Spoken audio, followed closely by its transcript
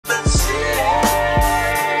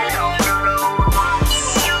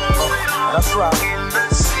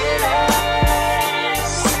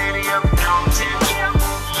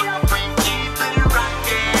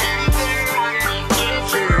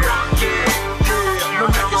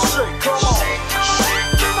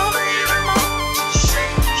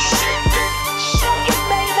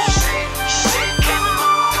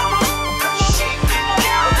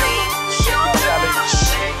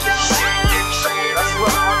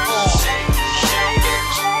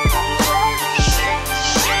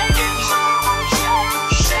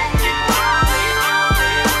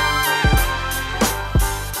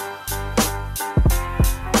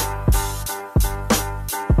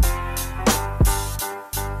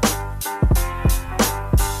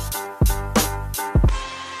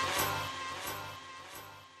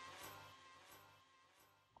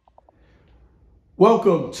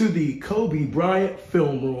Welcome to the Kobe Bryant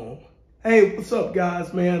Film Room. Hey, what's up,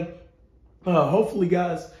 guys, man? Hopefully,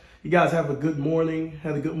 guys, you guys have a good morning.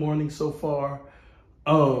 Had a good morning so far.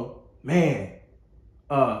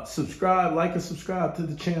 Subscribe, like and subscribe to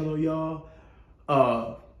the channel, y'all.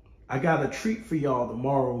 I got a treat for y'all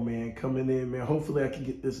tomorrow, man, coming in, man. Hopefully, I can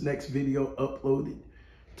get this next video uploaded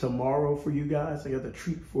tomorrow for you guys. I got a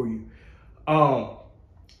treat for you.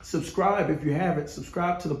 Subscribe if you haven't.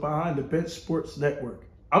 Subscribe to the Behind the Bench Sports Network.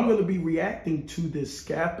 I'm going to be reacting to this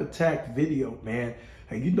Skap attack video, man.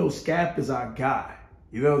 And you know Skap is our guy.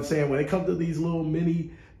 You know what I'm saying? When it comes to these little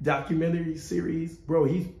mini documentary series, bro,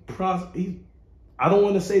 I don't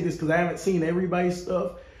want to say this because I haven't seen everybody's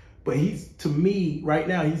stuff, but to me, right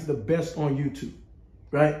now, he's the best on YouTube,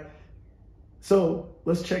 right? So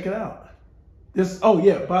let's check it out. By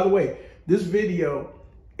the way, this video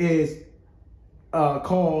is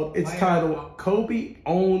titled Kobe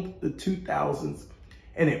Owned the 2000s,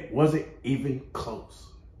 and it wasn't even close.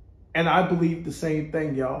 And I believe the same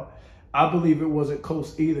thing, y'all. I believe it wasn't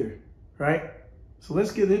close either, right? So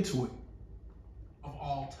let's get into it. Of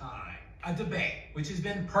all time, a debate which has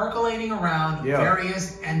been percolating around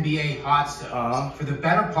various NBA hot stoves for the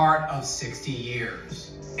better part of 60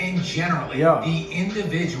 years. And generally, the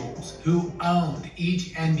individuals who owned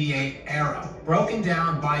each NBA era, broken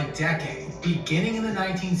down by decade, beginning in the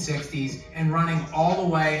 1960s and running all the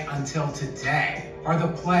way until today, are the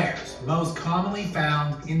players most commonly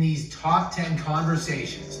found in these top 10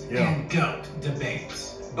 conversations and GOAT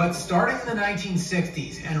debates. But starting in the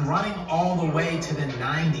 1960s and running all the way to the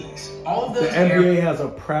 90s, all of those The NBA has a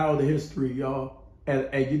proud history, y'all.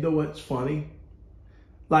 And you know what's funny?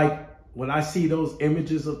 Like, when I see those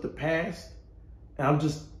images of the past, and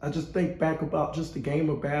I just think back about just the game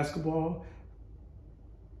of basketball.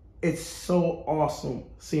 It's so awesome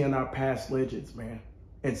seeing our past legends, man,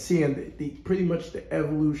 and seeing pretty much the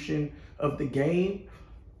evolution of the game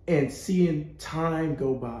and seeing time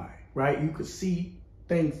go by, right? You could see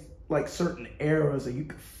things like certain eras and you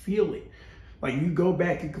could feel it. Like you go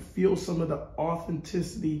back, you could feel some of the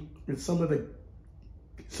authenticity and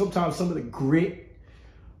sometimes some of the grit.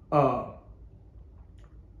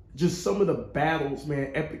 Just some of the battles,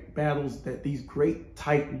 man, epic battles that these great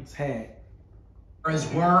titans had.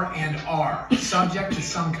 Were and are subject to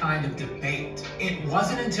some kind of debate. It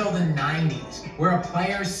wasn't until the 90s where a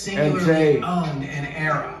player singularly owned an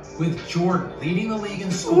era, with Jordan leading the league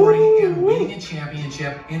in scoring and winning a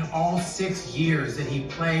championship in all 6 years that he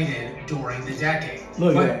played in during the decade.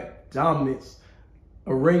 Look at that dominance.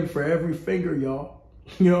 A ring for every finger, y'all.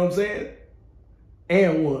 You know what I'm saying?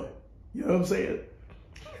 And one. You know what I'm saying?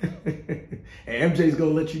 And MJ's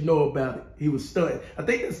gonna let you know about it. He was stunned. I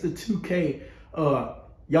think that's the 2K.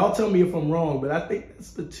 Y'all tell me if I'm wrong, but I think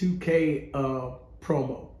that's the 2K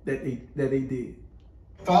promo that they did.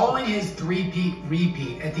 Following his three-peat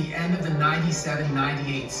repeat at the end of the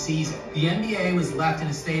 97-98 season, the NBA was left in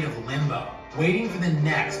a state of limbo, waiting for the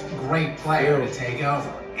next great player to take over.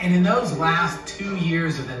 And in those last 2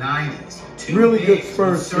 years of the 90s, two really good bigs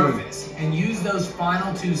would surface and use those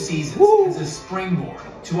final 2 seasons as a springboard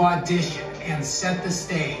to audition and set the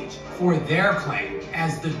stage for their claim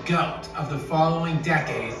as the GOAT of the following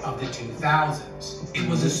decade of the 2000s. It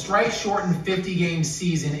was a strike-shortened 50-game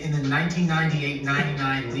season in the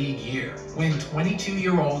 1998-99 league year when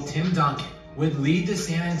 22-year-old Tim Duncan would lead the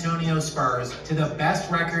San Antonio Spurs to the best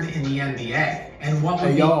record in the NBA. And what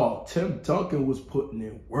would y'all, Tim Duncan was putting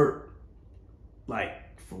in work. Like,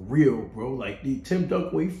 for real, bro. Like, Tim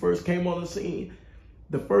Duncan, when he first came on the scene,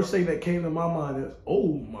 the first thing that came to my mind is,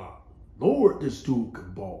 oh my Lord, this dude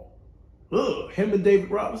can ball. Ugh, him and David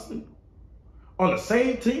Robinson on the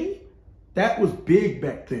same team? That was big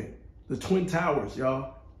back then. The Twin Towers,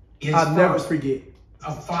 y'all. I'll never forget.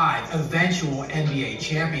 Of 5 eventual NBA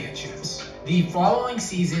championships. The following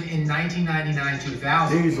season in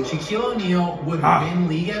 1999-2000, Shaquille O'Neal would win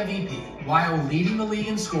league MVP while leading the league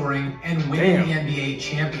in scoring and winning the NBA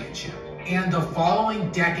championship. And the following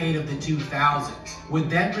decade of the 2000s would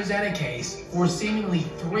then present a case for seemingly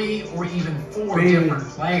 3 or even 4 different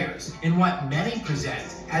players in what many present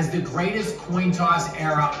as the greatest coin toss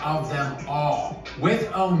era of them all,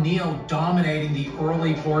 with O'Neal dominating the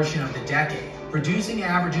early portion of the decade, producing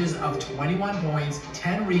averages of 21 points,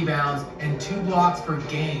 10 rebounds, and 2 blocks per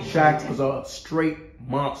game. Shaq was a straight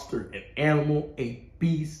monster, an animal, a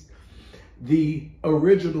beast, the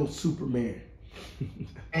original Superman.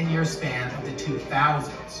 10-year span of the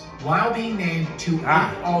 2000s, while being named to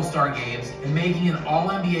 8 All-Star games and making an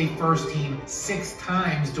All-NBA first team 6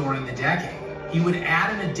 times during the decade. He would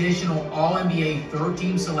add an additional All-NBA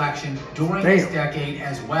third-team selection during this decade,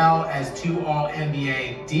 as well as 2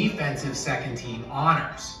 All-NBA defensive second-team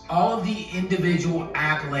honors. All of the individual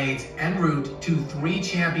accolades en route to 3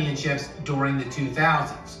 championships during the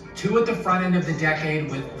 2000s. 2 at the front end of the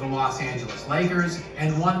decade with the Los Angeles Lakers,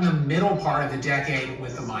 and 1 in the middle part of the decade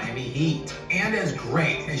with the Miami Heat. And as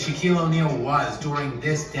great as Shaquille O'Neal was during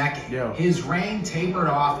this decade, his reign tapered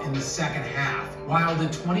off in the second half, while the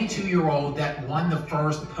 22-year-old that won the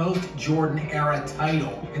first post-Jordan era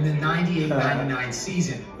title in the 98-99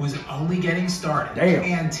 season was only getting started.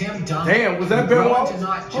 And Tim Duncan, was that Ben Wallace?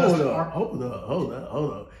 Hold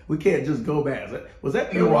up. We can't just go back. Was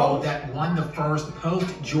that Ben Wallace that won the first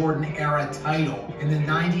post-Jordan era title in the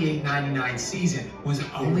 98-99 season was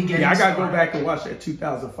only getting I gotta started. go back and watch that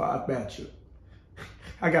 2005 matchup.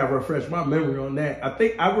 I gotta refresh my memory on that. I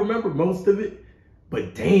think I remember most of it,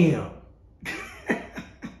 but damn.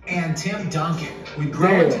 And Tim Duncan would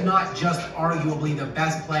grow into not just arguably the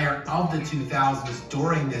best player of the 2000s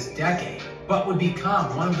during this decade, but would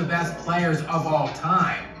become one of the best players of all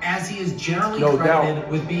time, as he is generally credited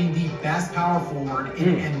with being the best power forward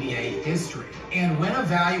in NBA history. And when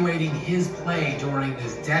evaluating his play during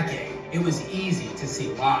this decade, it was easy to see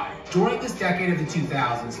why. During this decade of the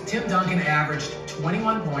 2000s, Tim Duncan averaged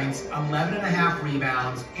 21 points, 11.5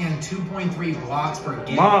 rebounds, and 2.3 blocks per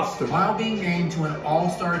game, while being named to an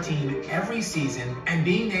All-Star team every season and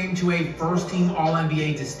being named to a first-team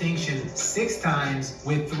All-NBA distinction 6 times,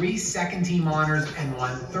 with 3 second-team honors and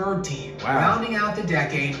 1 third-team, rounding out the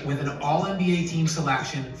decade with an All-NBA team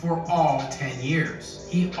selection for all 10 years.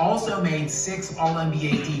 He also made 6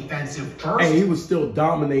 All-NBA defensive firsts. And he was still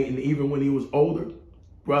dominating even when he was older.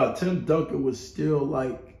 Bro, Tim Duncan was still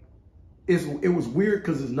like, it was weird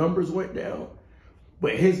because his numbers went down,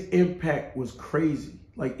 but his impact was crazy.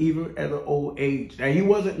 Like even at an old age. Now he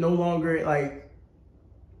wasn't no longer like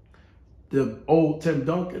the old Tim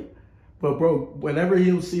Duncan, but bro, whenever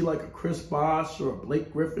he'll see like a Chris Bosh or a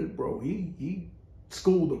Blake Griffin, bro, he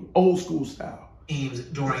schooled him, old school style. Teams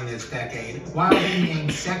during this decade, while being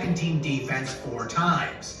named second-team defense 4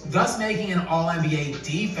 times, thus making an All-NBA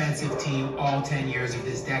defensive team all 10 years of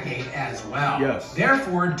this decade as well.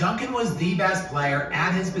 Therefore, Duncan was the best player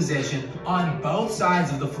at his position on both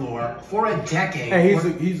sides of the floor for a decade.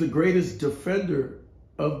 And he's the greatest defender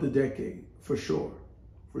of the decade, for sure.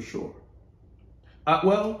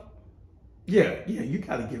 Well, yeah, you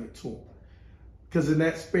got to give it to him. Because in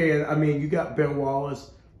that span, I mean, you got Ben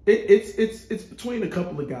Wallace. It's between a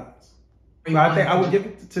couple of guys. But I think I would give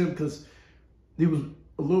it to Tim because he was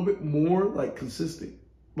a little bit more like consistent,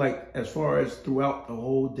 like as far as throughout the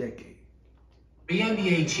whole decade. 3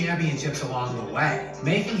 NBA championships along the way,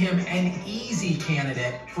 making him an easy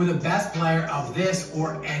candidate for the best player of this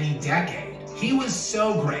or any decade. He was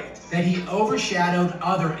so great that he overshadowed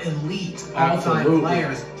other elite all-time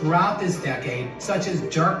players throughout this decade, such as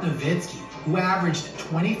Dirk Nowitzki, who averaged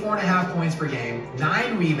 24.5 points per game,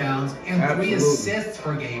 9 rebounds, and 3 assists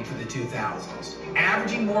per game for the 2000s,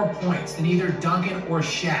 averaging more points than either Duncan or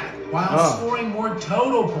Shaq, while scoring more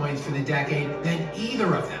total points for the decade than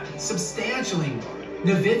either of them, substantially more.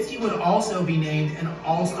 Nowitzki would also be named an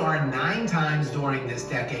All-Star 9 times during this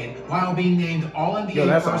decade, while being named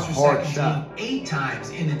All-NBA first or second team 8 times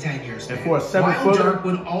in the 10-year span. And for a 7-footer, Dirk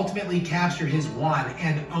would ultimately capture his one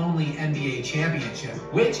and only NBA championship,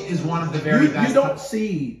 which is one of the very best.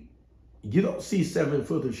 You don't see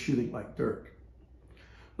 7-footers shooting like Dirk.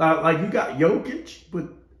 Like you got Jokic, but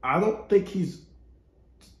I don't think he's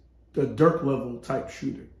the Dirk level type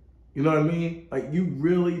shooter. You know what I mean? Like you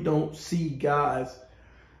really don't see guys.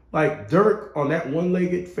 Like Dirk on that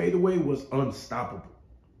one-legged fadeaway was unstoppable.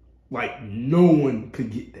 Like no one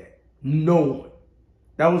could get that. No one.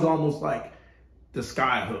 That was almost like the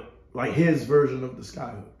sky hook. Like his version of the sky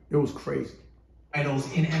hook. It was crazy.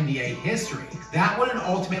 Titles in NBA history. That wouldn't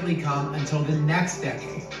ultimately come until the next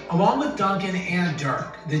decade. Along with Duncan and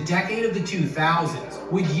Dirk, the decade of the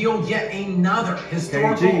 2000s would yield yet another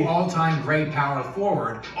historical all-time great power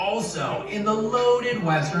forward, also in the loaded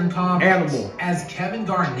Western Conference, as Kevin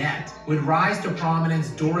Garnett would rise to prominence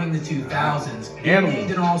during the 2000s, being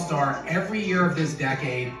named an All-Star every year of this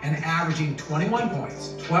decade and averaging 21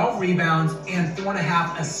 points, 12 rebounds, and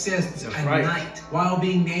 4.5 assists a night, while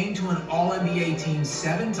being named to an All-NBA team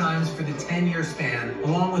 7 times for the 10-year span,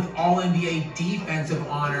 along with All-NBA defensive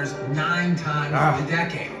honors 9 times for the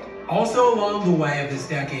decade. Also along the way of this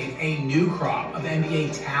decade, a new crop of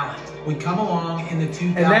NBA talent would come along in the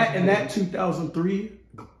 2000s. And that 2003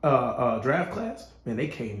 draft class, man, they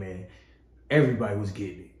came in. Everybody was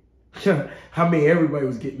getting it. I mean, everybody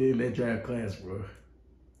was getting it in that draft class, bro.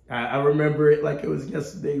 I remember it like it was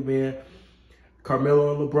yesterday, man.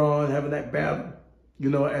 Carmelo and LeBron having that battle, you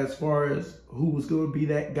know, as far as who was going to be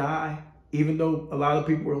that guy, even though a lot of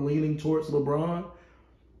people were leaning towards LeBron.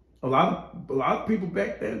 A lot of people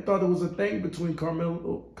back then thought it was a thing between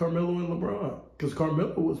Carmelo and LeBron, because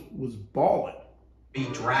Carmelo was balling.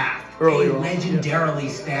 Draft, Earlier a legendarily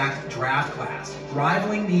stacked draft class,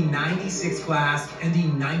 rivaling the 96 class and the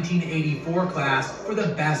 1984 class for the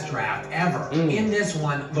best draft ever. In this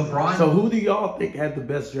one, LeBron. So who do y'all think had the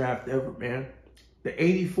best draft ever, man? The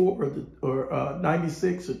 84 or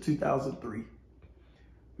 96 or 2003?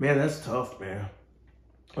 Man, that's tough, man.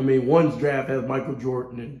 I mean, one's draft has Michael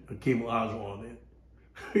Jordan and Hakeem Olajuwon in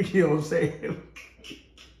it. You know what I'm saying?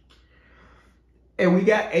 And we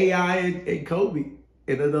got AI and Kobe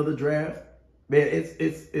in another draft. Man,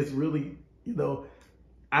 it's really, you know,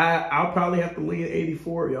 I'll probably have to lean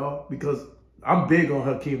 84, y'all, because I'm big on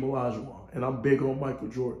Hakeem Olajuwon and I'm big on Michael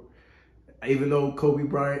Jordan. Even though Kobe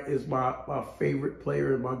Bryant is my favorite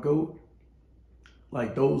player and my GOAT,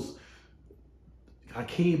 like those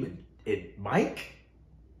Hakeem and Mike,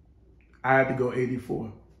 I had to go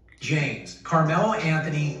 84. James, Carmelo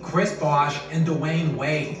Anthony, Chris Bosh, and Dwayne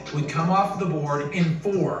Wade would come off the board in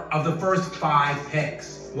 4 of the first 5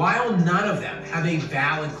 picks. While none of them have a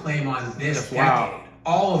valid claim on this decade,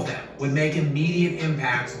 all of them would make immediate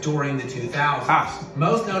impacts during the 2000s.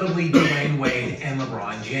 Most notably Dwayne Wade and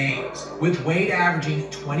LeBron James, with Wade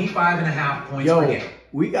averaging 25.5 points per game.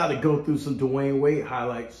 We got to go through some Dwayne Wade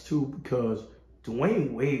highlights too, because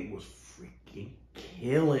Dwayne Wade was freaking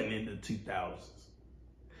killing in the 2000s.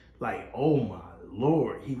 Like, oh my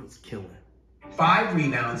Lord, he was killing. 5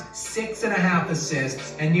 rebounds, 6.5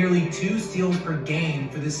 assists, and nearly 2 steals per game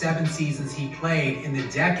for the 7 seasons he played in the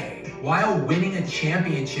decade, while winning a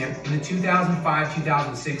championship in the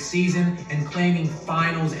 2005-2006 season and claiming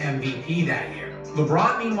Finals MVP that year.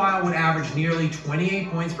 LeBron, meanwhile, would average nearly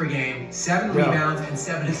 28 points per game, 7 rebounds, and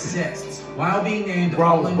 7 assists, while being named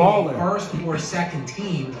only the first or second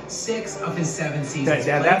team 6 of his 7 seasons.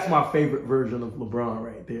 That's my favorite version of LeBron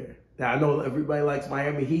right there. Now, I know everybody likes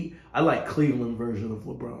Miami Heat. I like Cleveland version of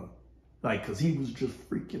LeBron. Like, because he was just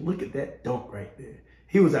freaking, look at that dunk right there.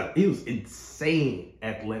 He was insane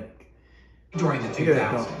athletic. During the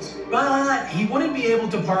 2000s. But he wouldn't be able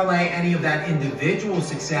to parlay any of that individual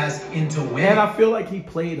success into winning. And I feel like he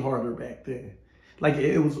played harder back then. Like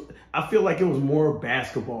I feel like it was more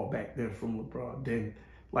basketball back then from LeBron than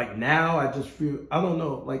like now. I just feel, I don't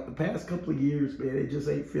know, like the past couple of years, man, it just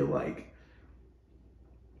ain't feel like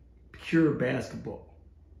pure basketball,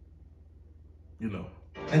 you know.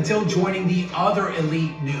 Until joining the other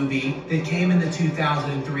elite newbie that came in the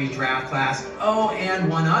 2003 draft class. Oh, and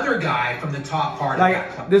one other guy from the top part of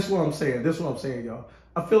that class. This is what I'm saying, y'all.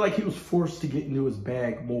 I feel like he was forced to get into his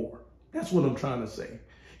bag more. That's what I'm trying to say.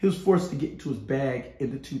 He was forced to get into his bag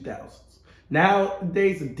in the 2000s.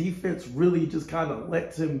 Nowadays, the defense really just kind of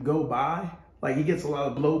lets him go by. Like, he gets a lot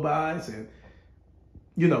of blow-bys and,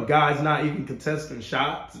 you know, guys not even contesting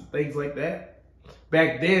shots and things like that.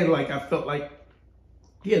 Back then, like, I felt like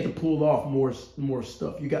he had to pull off more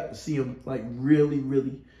stuff. You got to see him, like, really,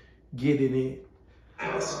 really get it in.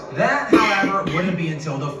 That, however, wouldn't be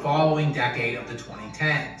until the following decade of the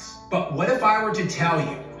 2010s. But what if I were to tell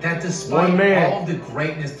you that despite all of the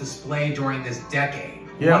greatness displayed during this decade,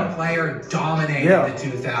 one player dominated the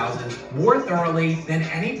 2000s more thoroughly than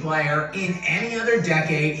any player in any other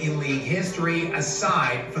decade in league history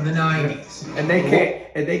aside from the 90s. And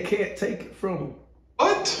they can't take it from him.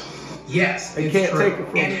 What? Yes, they can't take it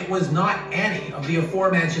from him. And it was not any of the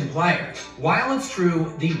aforementioned players. While it's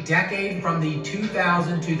true, the decade from the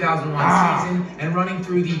 2000-2001 season and running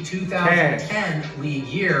through the 2010 league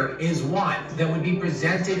year is one that would be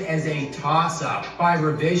presented as a toss-up by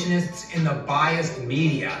revisionists in the biased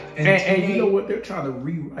media. And you know what? They're trying to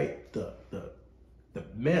rewrite the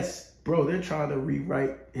mess, bro. They're trying to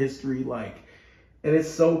rewrite history, like, and it's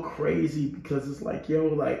so crazy because it's like, yo,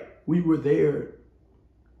 like, we were there.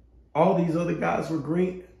 All these other guys were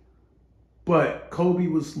great, but Kobe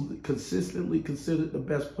was consistently considered the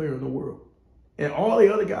best player in the world. And all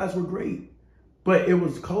the other guys were great, but it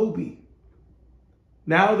was Kobe.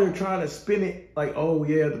 Now they're trying to spin it like, oh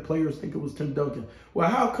yeah, the players think it was Tim Duncan. Well,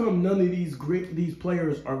 how come none of these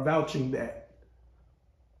players are vouching that?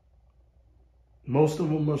 Most of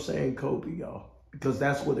them are saying Kobe, y'all, because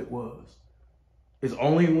that's what it was. It's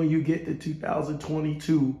only when you get to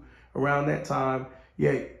 2022, around that time,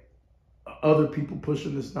 other people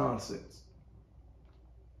pushing this nonsense.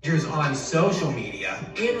 On social media,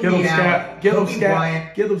 in reality, Kobe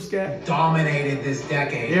Bryant dominated this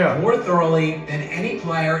decade more thoroughly than any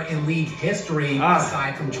player in league history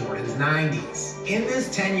aside from Jordan's 90s. In this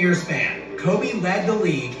 10-year span, Kobe led the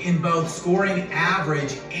league in both scoring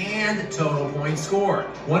average and total points scored.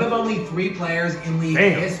 One of only 3 players in league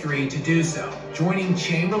history to do so, joining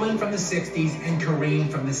Chamberlain from the 60s and Kareem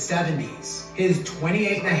from the 70s. His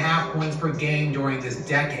 28.5 points per game during this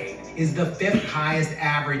decade is the 5th highest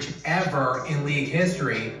average ever in league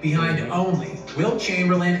history, behind only Wilt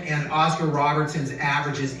Chamberlain and Oscar Robertson's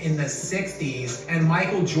averages in the 60s and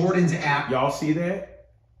Michael Jordan's average. Y'all see that?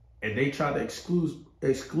 And they try to exclude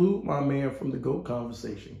my man from the GOAT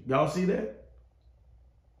conversation. Y'all see that?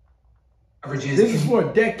 Averages. This is for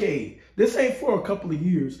a decade. This ain't for a couple of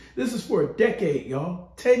years. This is for a decade,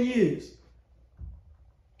 y'all. 10 years.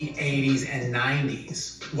 The 80s and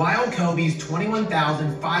 90s. While Kobe's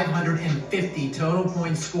 21,550 total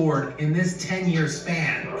points scored in this 10-year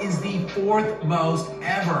span is the 4th most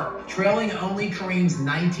ever, trailing only Kareem's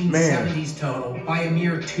 1970s total by a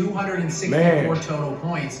mere 264 total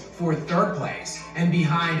points for 3rd place, and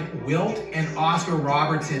behind Wilt and Oscar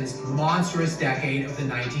Robertson's monstrous decade of the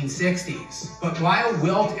 1960s. But while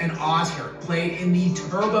Wilt and Oscar played in the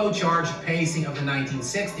turbocharged pacing of the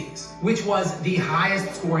 1960s, which was the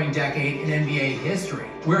highest scoring decade in NBA history,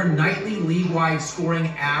 where nightly league-wide scoring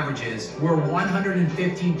averages were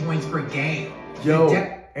 115 points per game. Yo,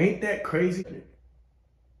 ain't that crazy?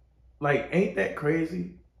 Like, ain't that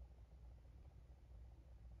crazy?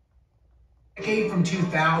 Decade from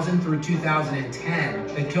 2000 through 2010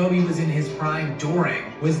 that Kobe was in his prime during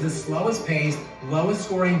was the slowest paced, lowest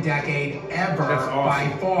scoring decade ever by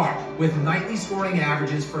far, with nightly scoring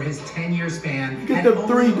averages for his 10-year span. Look at them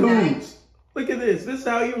 3 dudes. Look at this. This is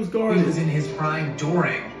how he was guarded. He was in his prime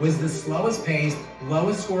during was the slowest paced,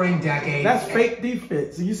 lowest scoring decade. That's fake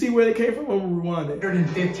defense. You see where they came from? I'm rewind it.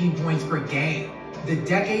 115 points per game. The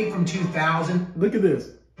decade from 2000. Look at this.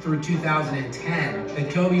 Through 2010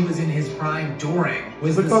 that Kobe was in his prime during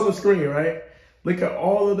was look on the screen, right? Look at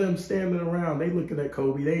all of them standing around. They looking at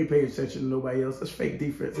Kobe. They ain't paying attention to nobody else. That's fake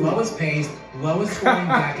defense. Lowest paced, lowest scoring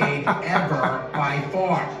decade ever by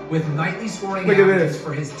far, with nightly scoring averages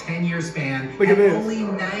for his 10-year span at only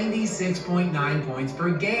 96.9 points per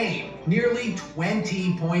game, nearly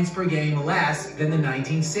 20 points per game less than the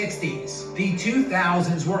 1960s. The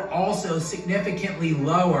 2000s were also significantly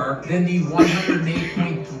lower than the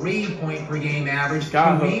 108.3 point per game average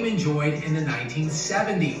Kareem enjoyed in the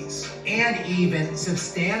 1970s, and even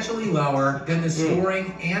substantially lower than the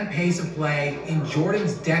scoring and pace of play in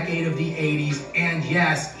Jordan's decade of the 80s, and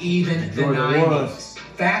yes, even the 90s.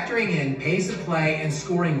 Factoring in pace of play and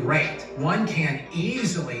scoring rate, one can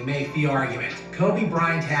easily make the argument Kobe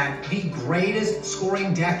Bryant had the greatest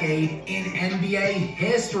scoring decade in NBA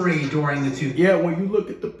history during the 2000s. Yeah, when you look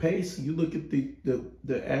at the pace, you look at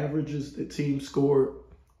the averages that teams scored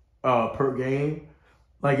per game,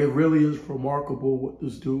 like, it really is remarkable what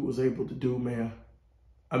this dude was able to do, man.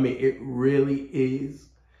 I mean, it really is.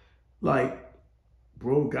 Like,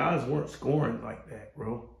 bro, guys weren't scoring like that,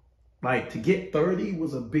 bro. Like, to get 30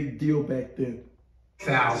 was a big deal back then.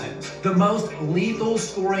 Thousands. The most lethal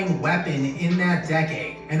scoring weapon in that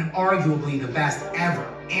decade, and arguably the best ever.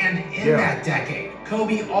 And in that decade,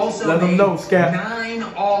 Kobe also made 9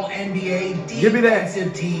 All-NBA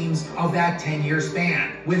defensive teams of that 10-year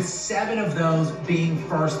span, with 7 of those being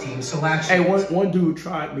first-team selections. Hey, one dude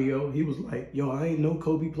tried me, yo. He was like, yo, I ain't know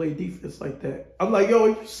Kobe played defense like that. I'm like, yo, are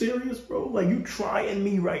you serious, bro? Like, you trying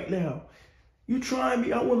me right now. You trying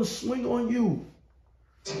me. I want to swing on you.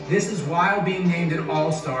 This is while being named an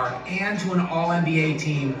All-Star and to an All-NBA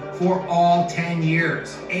team for all 10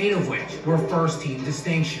 years, 8 of which were first-team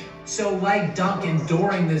distinction. So like Duncan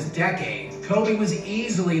during this decade, Kobe was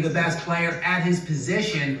easily the best player at his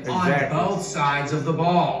position on both sides of the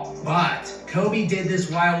ball. But Kobe did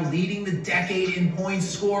this while leading the decade in points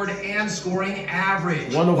scored and scoring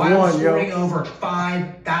average, while scoring over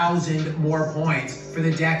 5,000 more points for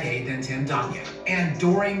the decade than Tim Duncan. And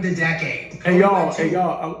during the decade, Hey y'all,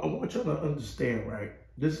 I want y'all to understand, right?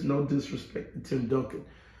 This is no disrespect to Tim Duncan,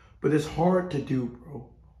 but it's hard to do, bro.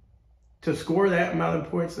 To score that amount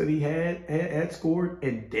of points that he had scored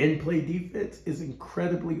and then play defense is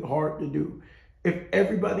incredibly hard to do. If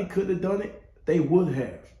everybody could have done it, they would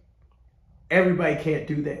have. Everybody can't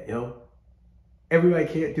do that, yo. Everybody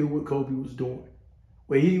can't do what Kobe was doing.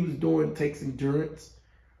 What he was doing takes endurance.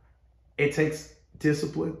 It takes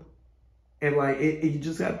discipline. And like, you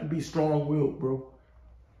just have to be strong-willed, bro.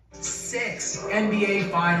 6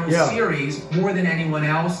 NBA Finals series, more than anyone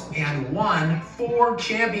else, and won 4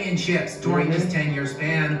 championships during this 10-year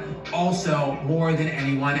span, also more than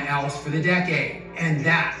anyone else for the decade. And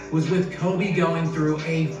that was with Kobe going through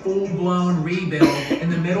a full-blown rebuild in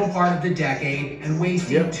the middle part of the decade and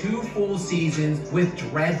wasting 2 full seasons with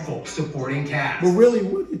dreadful supporting cast. But really,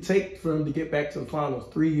 what did it take for him to get back to the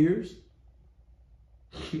finals? 3 years?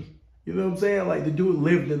 You know what I'm saying? Like, the dude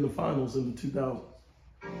lived in the finals in the 2000s.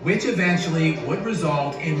 Which eventually would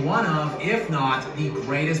result in one of, if not the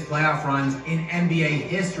greatest playoff runs in NBA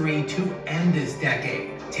history to end this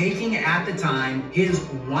decade. Taking at the time his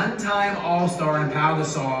one-time All-Star in Pau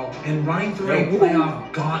Gasol and running through a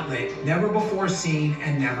playoff gauntlet never before seen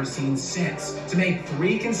and never seen since to make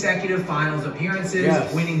 3 consecutive finals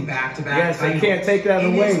appearances, winning back-to-back titles. They can't take that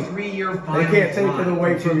away. In his 3-year finals they can't take it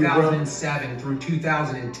away from 2007 through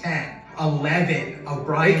 2010. 11 of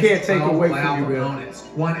Bryant's 12 playoff opponents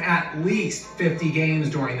won at least 50 games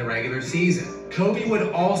during the regular season. Kobe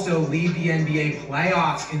would also lead the NBA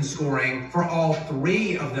playoffs in scoring for all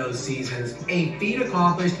 3 of those seasons, a feat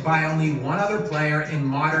accomplished by only one other player in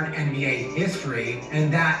modern NBA history,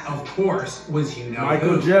 and that, of course, was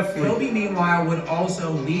Michael Jeffrey. Kobe, meanwhile, would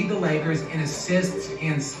also lead the Lakers in assists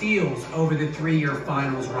and steals over the 3-year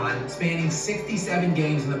finals run, spanning 67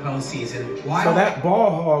 games in the postseason. So that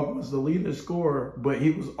ball hog was the leading scorer, but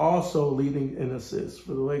he was also leading in assists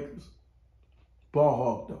for the Lakers. Ball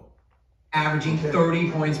hog, though. Averaging 30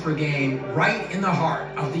 points per game, right in the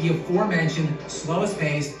heart of the aforementioned slowest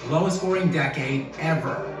paced, lowest scoring decade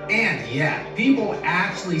ever. And yet, people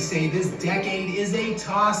actually say this decade is a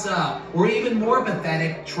toss-up, or even more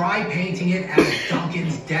pathetic, try painting it as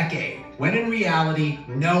Duncan's decade. When in reality,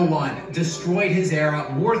 no one destroyed his era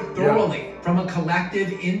more thoroughly from a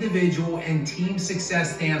collective, individual, and team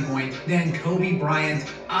success standpoint than Kobe Bryant,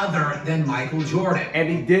 other than Michael Jordan. And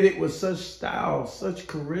he did it with such style, such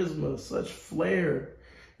charisma, such flair.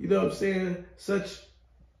 You know what I'm saying? Such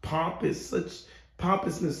pompousness,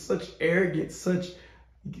 such arrogance, such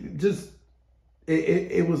just,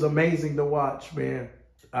 it was amazing to watch, man.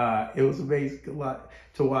 It was amazing to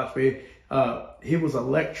watch, man. He was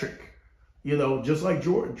electric. You know, just like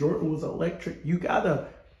Jordan. Jordan was electric. You gotta,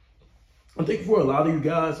 I think for a lot of you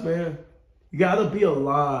guys, man, you gotta be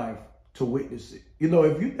alive to witness it. You know,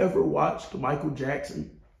 if you ever watched Michael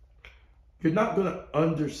Jackson, you're not gonna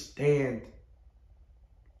understand,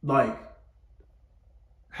 like,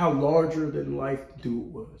 how larger than life the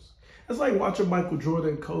dude was. It's like watching Michael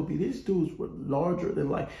Jordan and Kobe. These dudes were larger than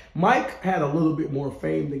life. Mike had a little bit more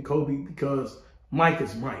fame than Kobe because Mike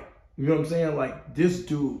is Mike. You know what I'm saying? Like, this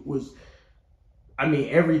dude was, I mean,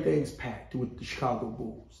 everything's packed with the Chicago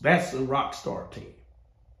Bulls. That's a rock star team,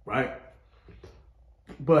 right?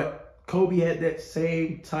 But Kobe had that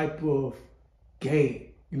same type of game.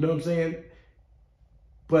 You know what I'm saying?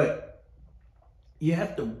 But you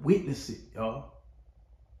have to witness it, y'all.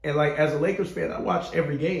 And like, as a Lakers fan, I watched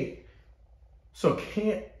every game. So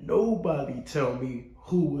can't nobody tell me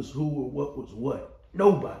who was who or what was what.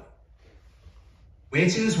 Nobody.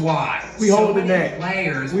 Which is why we holding that.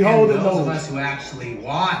 Players we and those of us who actually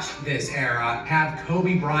watched this era have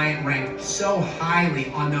Kobe Bryant ranked so highly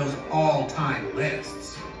on those all-time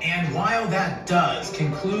lists. And while that does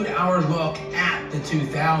conclude our look at the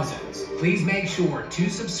 2000s, please make sure to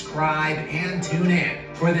subscribe and tune in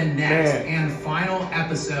for the next and final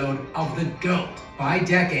episode of The GOAT by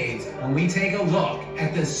Decades, when we take a look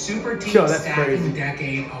at the super team stacking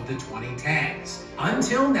decade of the 2010s.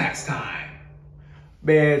 Until next time.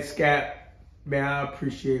 Man, Skap, man, I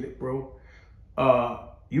appreciate it, bro.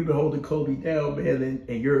 You've been holding Kobe down, man,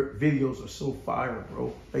 and your videos are so fire,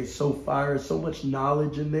 bro. They so fire, so much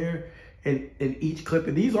knowledge in there, and in each clip.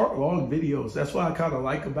 And these aren't long videos. That's what I kind of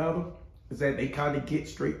like about them, is that they kind of get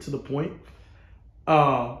straight to the point.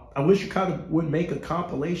 I wish you kind of would make a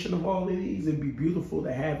compilation of all of these. It'd be beautiful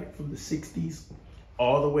to have it from the 60s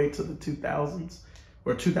all the way to the 2000s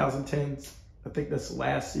or 2010s. I think that's the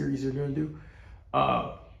last series you're going to do.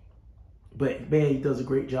 But man, he does a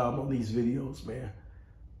great job on these videos, man.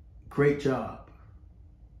 Great job.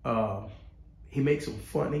 He makes them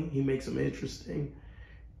funny. He makes them interesting.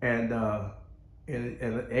 And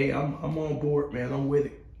hey, I'm on board, man. I'm with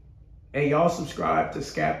it. Hey, y'all subscribe to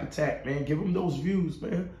Skap Attack, man. Give them those views,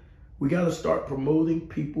 man. We got to start promoting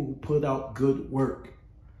people who put out good work.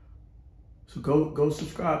 So go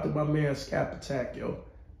subscribe to my man Skap Attack, yo.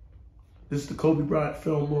 This is the Kobe Bryant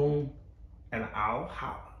Film Room, and I'll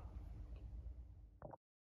holler.